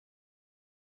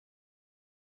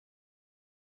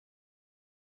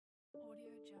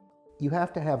You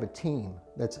have to have a team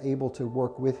that's able to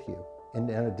work with you in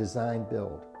a design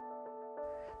build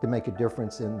to make a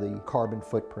difference in the carbon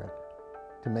footprint,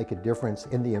 to make a difference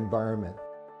in the environment.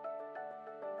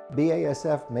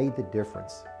 BASF made the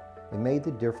difference. It made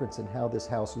the difference in how this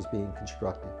house was being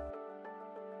constructed.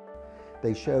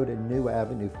 They showed a new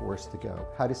avenue for us to go,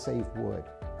 how to save wood,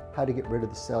 how to get rid of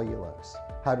the cellulose,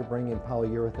 how to bring in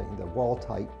polyurethane, the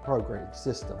wall-tight program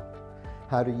system,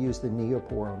 how to use the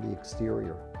neopore on the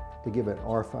exterior to give it an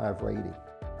R5 rating.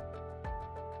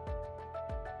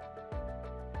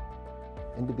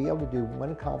 And to be able to do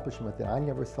one accomplishment that I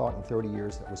never thought in 30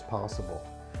 years that was possible,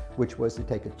 which was to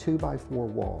take a 2x4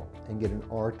 wall and get an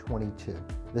R22.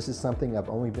 This is something I've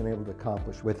only been able to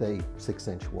accomplish with a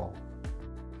 6-inch wall.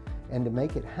 And to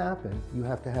make it happen, you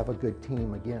have to have a good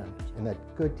team again. And that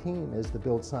good team is the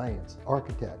build science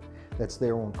architect that's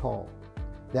there on call.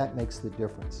 That makes the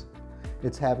difference.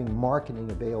 It's having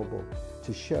marketing available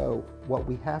to show what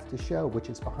we have to show, which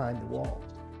is behind the wall.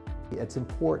 It's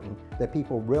important that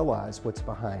people realize what's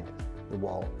behind the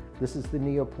wall. This is the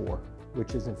neopore,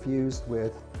 which is infused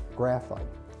with graphite.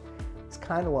 It's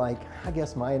kind of like, I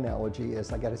guess my analogy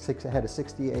is I had a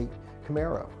 68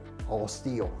 Camaro, all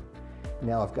steel.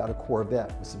 Now I've got a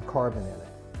Corvette with some carbon in it.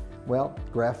 Well,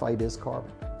 graphite is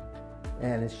carbon.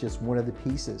 And it's just one of the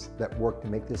pieces that work to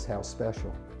make this house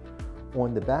special.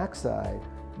 On the backside,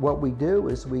 what we do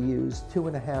is we use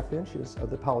 2.5 inches of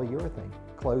the polyurethane,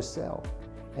 closed cell,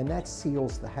 and that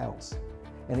seals the house.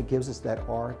 And it gives us that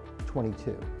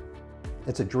R22.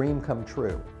 It's a dream come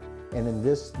true. And in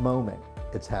this moment,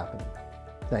 it's happening,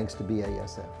 thanks to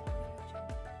BASF.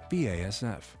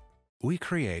 BASF. We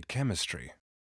create chemistry.